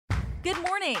Good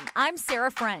morning. I'm Sarah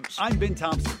French. I'm Ben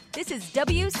Thompson. This is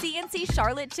WCNC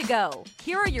Charlotte to go.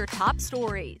 Here are your top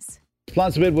stories.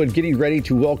 Plaza Midwood getting ready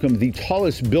to welcome the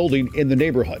tallest building in the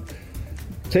neighborhood.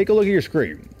 Take a look at your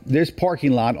screen. This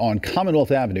parking lot on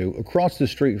Commonwealth Avenue across the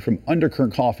street from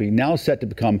Undercurrent Coffee now set to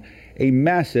become a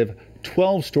massive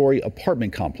 12-story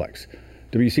apartment complex.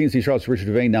 WCNC Charlotte's Richard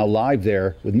Devane now live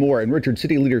there with more, and Richard,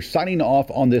 city leaders signing off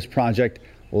on this project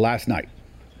last night.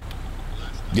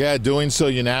 Yeah, doing so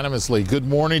unanimously. Good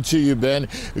morning to you, Ben.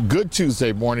 Good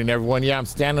Tuesday morning, everyone. Yeah, I'm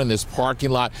standing in this parking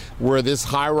lot where this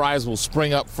high-rise will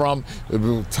spring up from,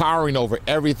 towering over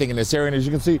everything in this area. And as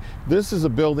you can see, this is a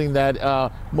building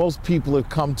that most people have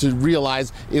come to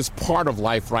realize is part of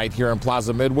life right here in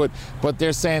Plaza Midwood. But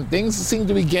they're saying things seem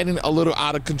to be getting a little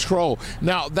out of control.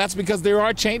 Now, that's because there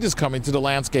are changes coming to the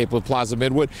landscape of Plaza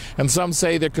Midwood, and some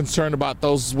say they're concerned about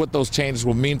what those changes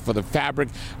will mean for the fabric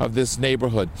of this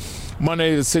neighborhood.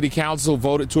 Monday, the City Council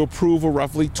voted to approve a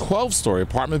roughly 12-story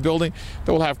apartment building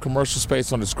that will have commercial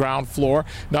space on its ground floor.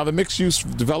 Now, the mixed-use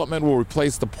development will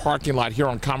replace the parking lot here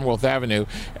on Commonwealth Avenue.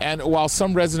 And while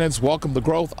some residents welcome the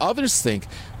growth, others think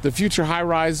the future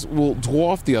high-rise will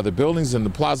dwarf the other buildings in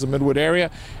the Plaza Midwood area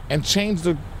and change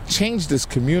this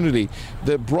community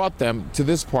that brought them to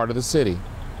this part of the city.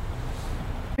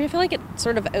 I feel like it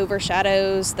sort of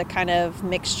overshadows the kind of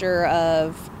mixture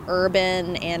of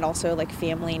urban and also like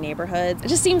family neighborhoods. It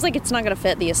just seems like it's not going to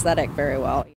fit the aesthetic very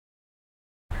well.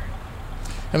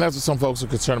 And that's what some folks are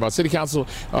concerned about. City Council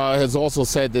has also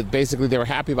said that basically they were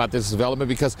happy about this development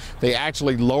because they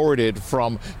actually lowered it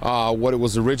from what it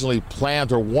was originally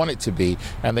planned or wanted to be.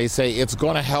 And they say it's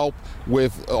going to help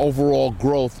with overall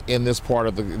growth in this part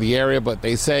of the area. But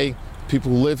they say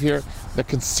people who live here, they're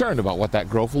concerned about what that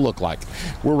growth will look like.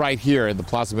 We're right here in the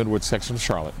Plaza Midwood section of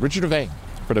Charlotte. Richard Devane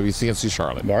for WCNC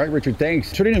Charlotte. All right, Richard,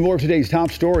 thanks. Turning to more of today's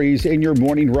top stories in your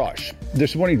morning rush.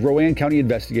 This morning, Rowan County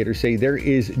investigators say there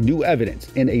is new evidence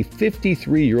in a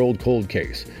 53-year-old cold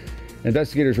case.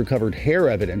 Investigators recovered hair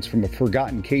evidence from a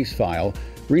forgotten case file,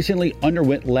 recently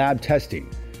underwent lab testing.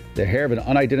 The hair of an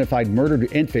unidentified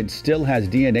murdered infant still has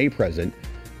DNA present.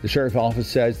 The sheriff's office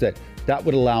says that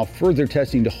would allow further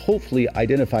testing to hopefully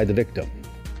identify the victim.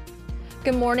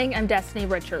 Good morning, I'm Destiny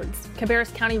Richards.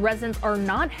 Cabarrus County residents are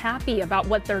not happy about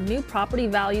what their new property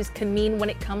values can mean when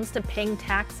it comes to paying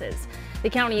taxes. The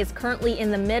county is currently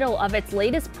in the middle of its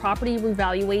latest property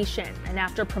revaluation, and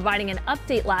after providing an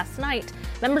update last night,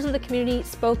 members of the community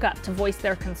spoke up to voice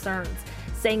their concerns,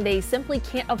 saying they simply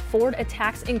can't afford a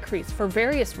tax increase for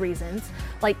various reasons,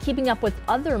 like keeping up with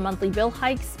other monthly bill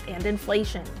hikes and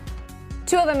inflation.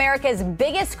 Two of America's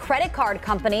biggest credit card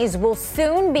companies will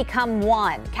soon become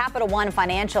one. Capital One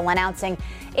Financial announcing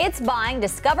it's buying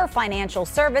Discover Financial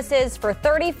Services for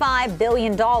 $35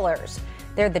 billion.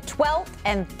 They're the 12th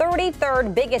and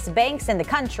 33rd biggest banks in the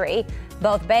country.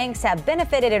 Both banks have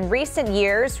benefited in recent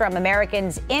years from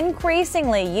Americans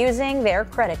increasingly using their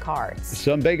credit cards.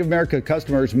 Some Bank of America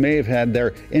customers may have had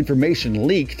their information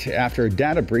leaked after a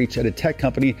data breach at a tech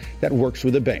company that works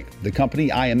with the bank. The company,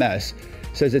 IMS,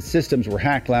 says its systems were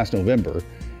hacked last November.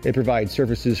 It provides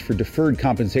services for deferred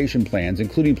compensation plans,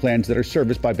 including plans that are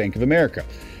serviced by Bank of America.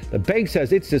 The bank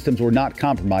says its systems were not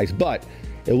compromised, but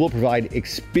it will provide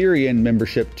Experian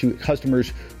membership to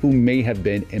customers who may have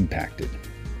been impacted.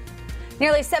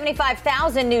 Nearly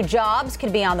 75,000 new jobs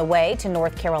could be on the way to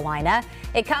North Carolina.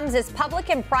 It comes as public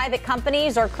and private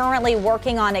companies are currently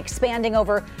working on expanding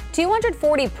over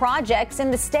 240 projects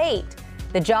in the state.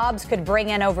 The jobs could bring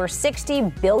in over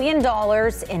 $60 billion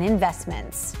in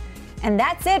investments. And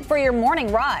that's it for your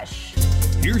morning rush.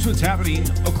 Here's what's happening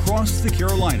across the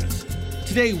Carolinas.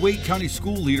 Today, Wake County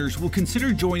school leaders will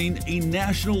consider joining a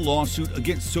national lawsuit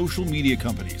against social media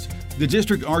companies. The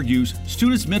district argues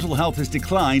students' mental health has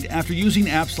declined after using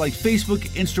apps like Facebook,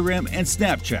 Instagram, and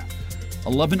Snapchat.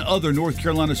 11 other North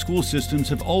Carolina school systems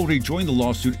have already joined the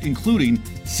lawsuit, including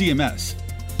CMS.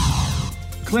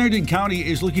 Clarendon County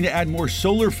is looking to add more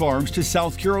solar farms to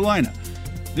South Carolina.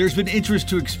 There's been interest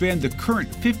to expand the current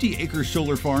 50-acre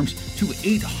solar farms to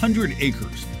 800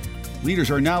 acres. Leaders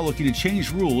are now looking to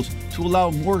change rules to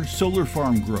allow more solar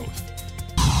farm growth.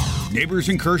 Neighbors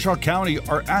in Kershaw County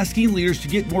are asking leaders to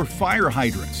get more fire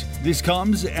hydrants. This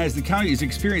comes as the county is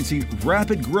experiencing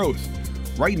rapid growth.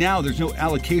 Right now, there's no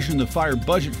allocation in the fire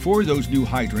budget for those new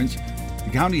hydrants.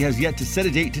 The county has yet to set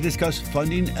a date to discuss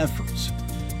funding efforts.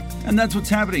 And that's what's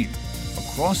happening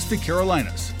across the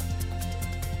Carolinas.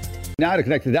 Now to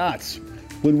connect the dots.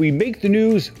 When we make the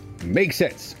news make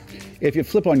sense. If you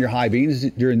flip on your high beams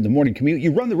during the morning commute,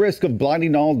 you run the risk of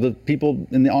blinding all the people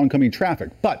in the oncoming traffic.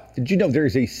 But did you know there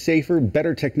is a safer,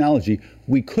 better technology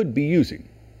we could be using?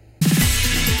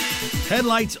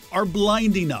 Headlights are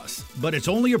blinding us, but it's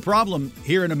only a problem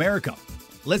here in America.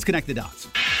 Let's connect the dots.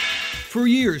 For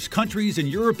years, countries in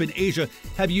Europe and Asia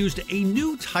have used a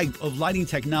new type of lighting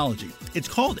technology. It's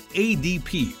called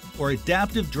ADP, or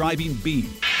Adaptive Driving Beam.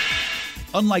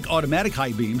 Unlike automatic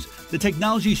high beams, the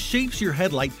technology shapes your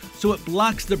headlight so it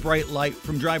blocks the bright light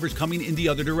from drivers coming in the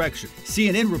other direction.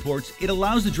 CNN reports it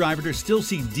allows the driver to still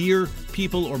see deer,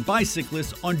 people, or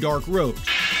bicyclists on dark roads.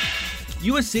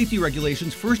 U.S. safety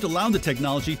regulations first allowed the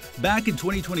technology back in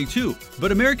 2022,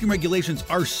 but American regulations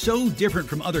are so different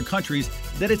from other countries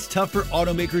that it's tough for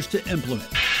automakers to implement.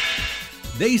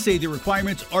 They say the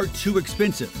requirements are too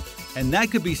expensive, and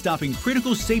that could be stopping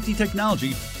critical safety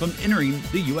technology from entering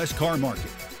the U.S. car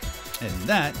market. And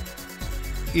that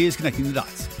is Connecting the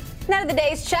Dots. Now to the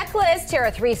day's checklist. Here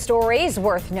are 3 stories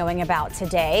worth knowing about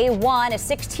today. One, a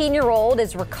 16-year-old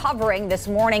is recovering this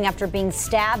morning after being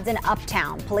stabbed in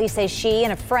Uptown. Police say she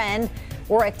and a friend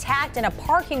were attacked in a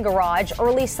parking garage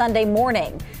early Sunday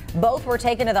morning. Both were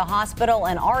taken to the hospital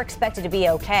and are expected to be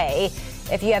okay.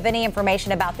 If you have any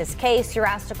information about this case, you're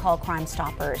asked to call Crime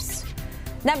Stoppers.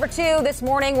 Number 2, this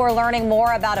morning we're learning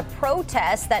more about a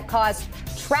protest that caused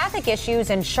traffic issues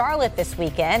in Charlotte this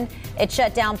weekend. It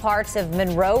shut down parts of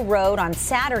Monroe Road on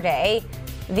Saturday.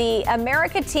 The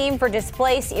America Team for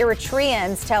Displaced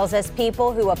Eritreans tells us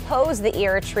people who oppose the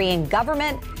Eritrean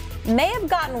government may have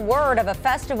gotten word of a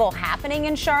festival happening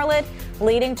in Charlotte,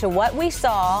 leading to what we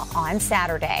saw on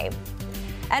Saturday.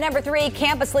 At number 3,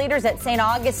 campus leaders at St.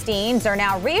 Augustine's are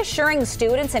now reassuring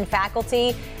students and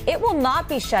faculty it will not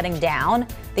be shutting down.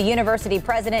 The university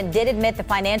president did admit the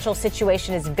financial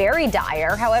situation is very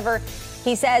dire. However,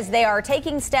 he says they are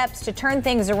taking steps to turn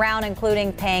things around,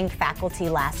 including paying faculty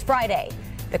last Friday.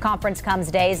 The conference comes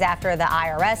days after the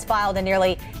IRS filed a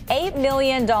nearly $8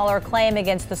 million claim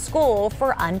against the school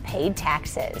for unpaid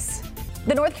taxes.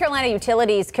 The North Carolina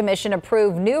Utilities Commission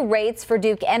approved new rates for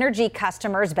Duke Energy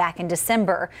customers back in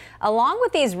December. Along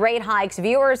with these rate hikes,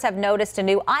 viewers have noticed a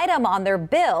new item on their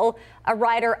bill, a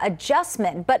rider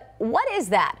adjustment. But what is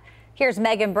that? Here's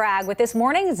Megan Bragg with this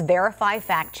morning's Verify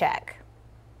Fact Check.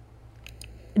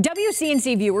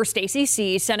 WCNC viewer Stacy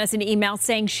C. sent us an email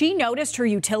saying she noticed her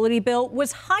utility bill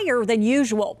was higher than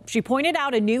usual. She pointed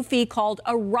out a new fee called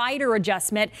a rider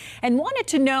adjustment and wanted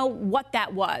to know what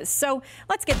that was. So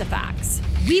let's get the facts.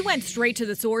 We went straight to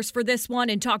the source for this one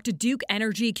and talked to Duke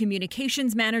Energy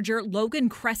Communications Manager Logan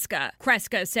Kreska.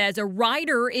 Kreska says a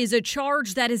rider is a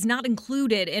charge that is not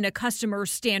included in a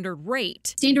customer's standard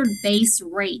rate. Standard base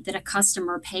rate that a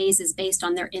customer pays is based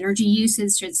on their energy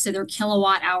usage, so their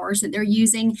kilowatt hours that they're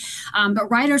using. But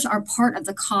riders are part of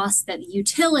the cost that the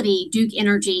utility, Duke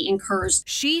Energy, incurs.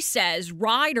 She says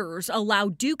riders allow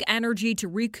Duke Energy to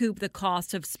recoup the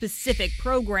cost of specific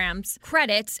programs,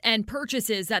 credits, and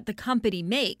purchases that the company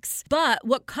makes. But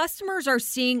what customers are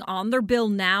seeing on their bill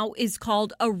now is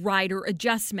called a rider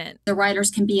adjustment. The riders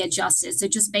can be adjusted, so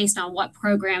just based on what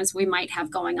programs we might have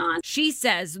going on. She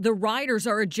says the riders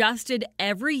are adjusted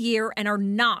every year and are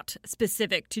not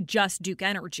specific to just Duke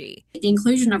Energy. The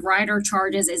inclusion of rider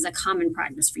charges is a common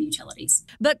practice for utilities.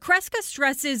 But Kreska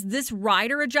stresses this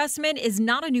rider adjustment is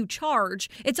not a new charge.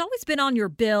 It's always been on your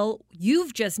bill.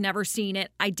 You've just never seen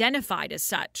it identified as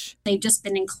such. They've just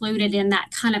been included in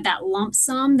that kind of that lump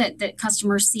sum that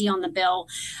customers see on the bill.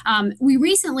 We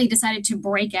recently decided to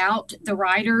break out the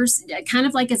riders kind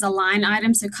of like as a line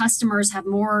item so customers have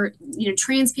more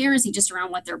transparency just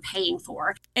around what they're paying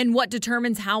for. And what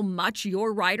determines how much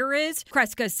your rider is?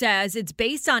 Kreska says it's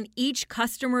based on each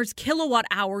customer's kilowatt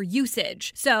hour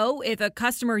usage. So if a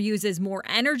customer uses more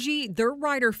energy, their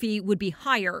rider fee would be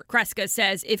higher. Kreska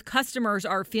says if customers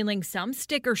are feeling some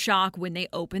sticker shock when they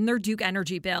open their Duke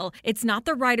Energy bill, it's not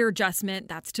the rider adjustment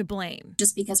that's to blame.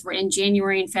 Just because we're in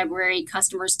January and February,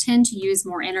 customers tend to use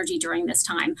more energy during this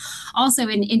time. Also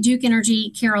in Duke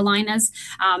Energy Carolinas,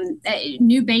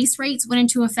 new base rates went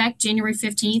into effect January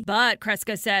 15th. But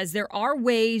Kreska says there are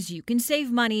ways you can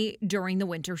save money during the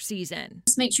winter season.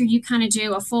 Just make sure you kind of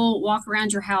do a full walk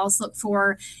around your house, look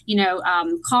for,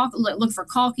 look for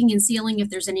caulking and sealing if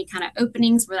there's any kind of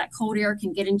openings where that cold air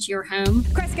can get into your home.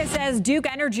 Kreska says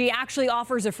Duke Energy actually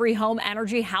offers a free home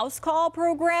energy house call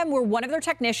program where one of their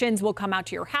technicians will come out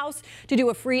to your house to do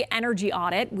a free energy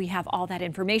audit. We have all that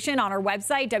information on our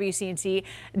website,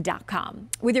 WCNC.com.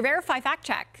 With your Verify Fact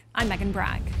Check, I'm Megan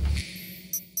Bragg.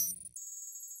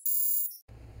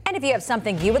 And if you have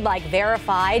something you would like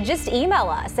verified, just email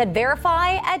us at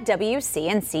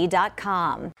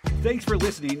verify@WCNC.com. Thanks for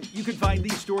listening. You can find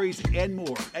these stories and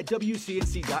more at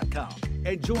WCNC.com.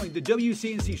 And join the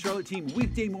WCNC Charlotte team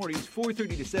weekday mornings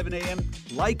 4:30 to 7 a.m.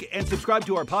 Like and subscribe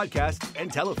to our podcast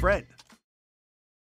and tell a friend.